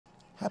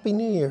Happy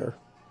New Year.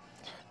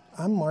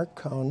 I'm Marc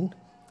Cohn,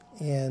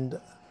 and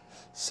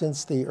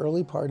since the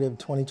early part of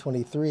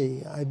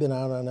 2023, I've been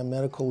out on a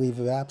medical leave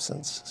of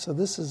absence. So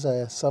this is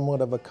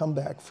somewhat of a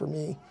comeback for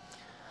me.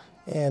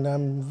 And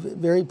I'm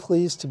very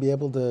pleased to be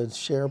able to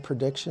share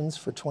predictions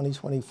for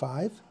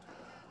 2025.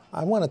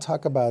 I want to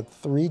talk about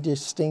three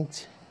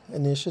distinct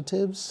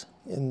initiatives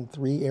in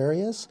three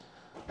areas.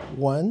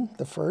 One,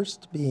 the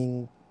first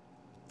being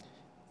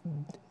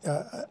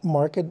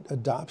market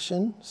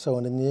adoption, so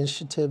an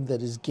initiative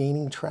that is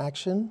gaining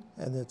traction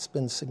and it's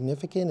been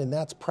significant, and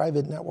that's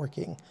private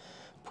networking.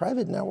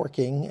 Private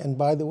networking, and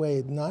by the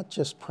way, not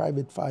just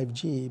private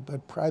 5G,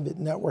 but private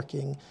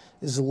networking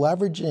is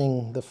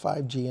leveraging the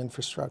 5G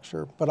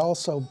infrastructure, but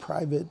also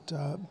private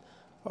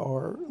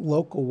or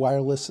local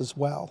wireless as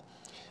well.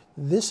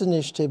 This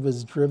initiative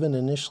was driven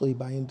initially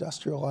by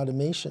industrial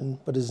automation,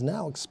 but is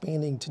now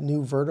expanding to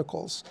new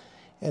verticals.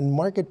 And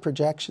market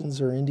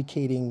projections are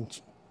indicating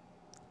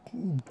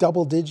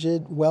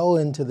well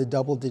into the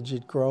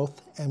double-digit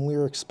growth, and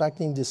we're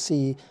expecting to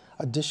see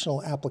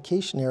additional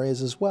application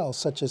areas as well,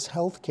 such as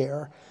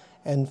healthcare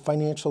and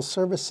financial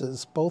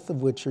services, both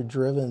of which are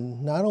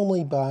driven not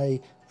only by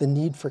the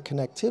need for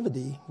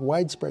connectivity,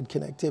 widespread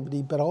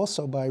connectivity, but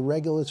also by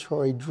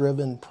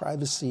regulatory-driven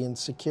privacy and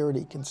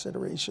security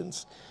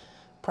considerations.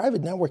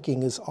 Private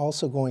networking is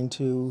also going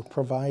to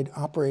provide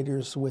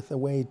operators with a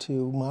way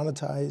to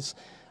monetize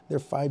their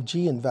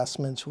 5G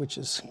investments, which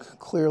is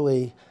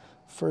clearly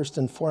first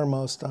and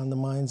foremost on the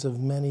minds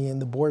of many in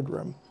the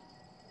boardroom.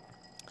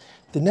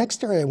 The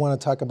next area I want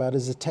to talk about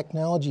is a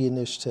technology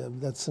initiative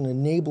that's an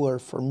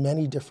enabler for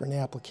many different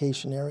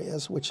application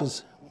areas, which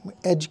is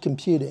edge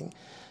computing.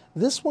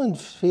 This one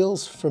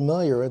feels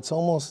familiar. It's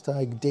almost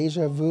like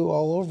deja vu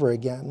all over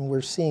again.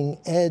 We're seeing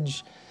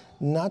edge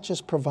not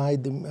just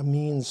provide a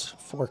means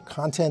for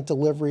content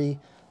delivery,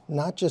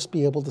 not just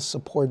be able to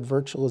support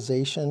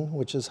virtualization,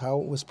 which is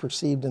how it was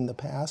perceived in the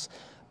past,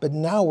 but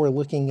now we're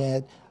looking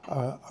at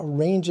a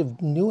range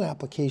of new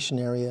application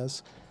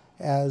areas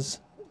as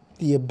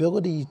the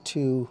ability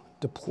to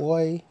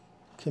deploy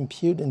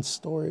compute and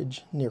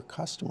storage near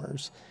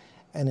customers,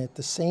 and at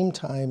the same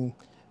time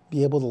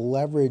be able to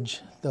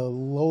leverage the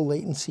low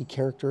latency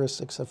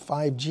characteristics of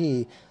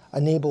 5G,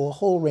 enable a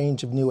whole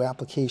range of new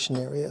application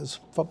areas,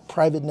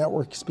 private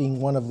networks being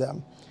one of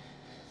them.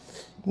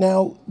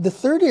 Now, the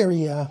third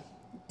area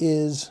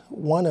is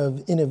one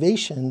of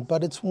innovation,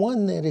 but it's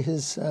one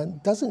that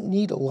doesn't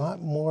need a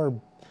lot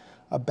more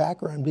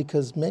background,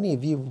 because many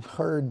of you have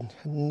heard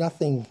a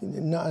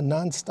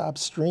nonstop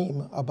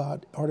stream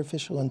about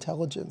artificial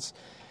intelligence.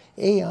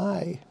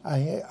 AI,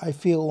 I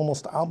feel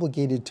almost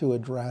obligated to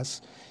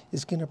address,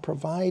 is going to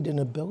provide an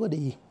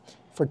ability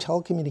for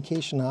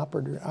telecommunication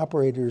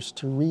operators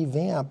to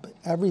revamp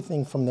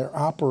everything from their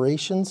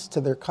operations to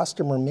their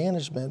customer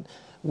management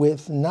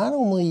with not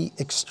only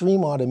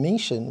extreme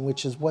automation,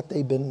 which is what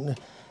they've been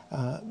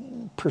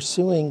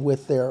pursuing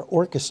with their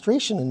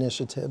orchestration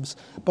initiatives,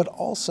 but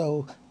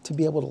also to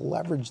be able to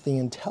leverage the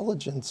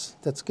intelligence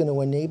that's going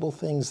to enable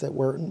things that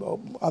were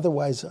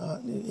otherwise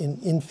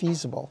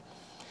infeasible.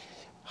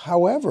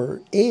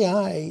 However,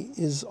 AI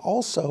is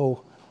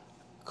also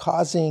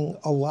causing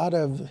a lot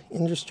of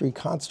industry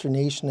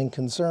consternation and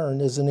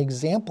concern. As an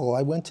example,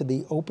 I went to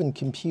the Open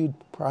Compute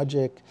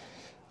Project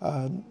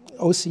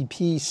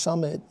OCP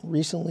Summit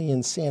recently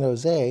in San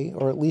Jose,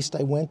 or at least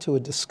I went to a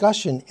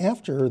discussion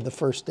after the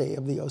first day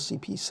of the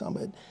OCP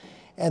Summit,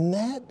 and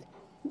that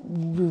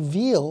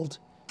revealed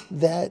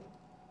that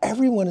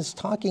everyone is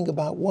talking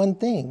about one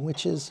thing,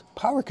 which is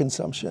power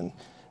consumption,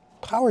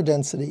 power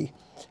density,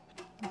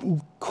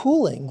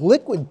 cooling,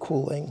 liquid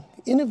cooling,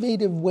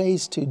 innovative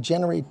ways to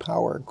generate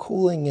power,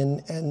 cooling,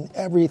 and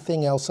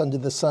everything else under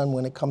the sun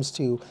when it comes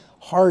to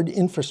hard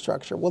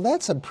infrastructure. Well,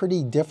 that's a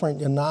pretty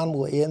different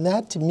anomaly, and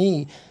that to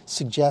me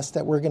suggests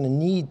that we're going to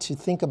need to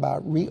think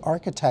about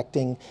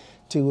re-architecting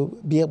to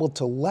be able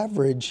to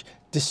leverage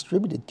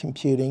distributed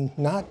computing,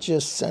 not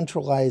just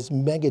centralized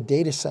mega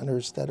data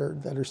centers that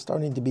are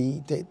starting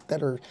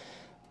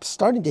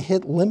to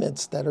hit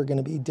limits that are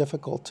going to be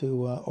difficult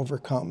to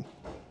overcome.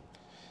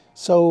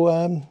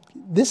 So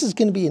this is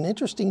going to be an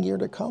interesting year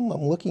to come.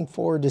 I'm looking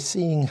forward to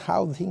seeing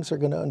how things are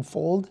going to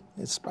unfold,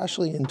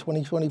 especially in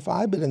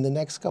 2025, but in the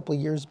next couple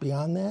of years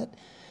beyond that.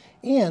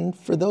 And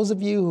for those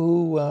of you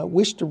who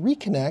wish to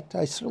reconnect,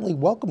 I certainly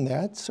welcome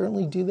that.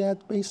 Certainly do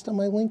that based on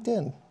my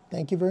LinkedIn.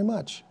 Thank you very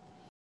much.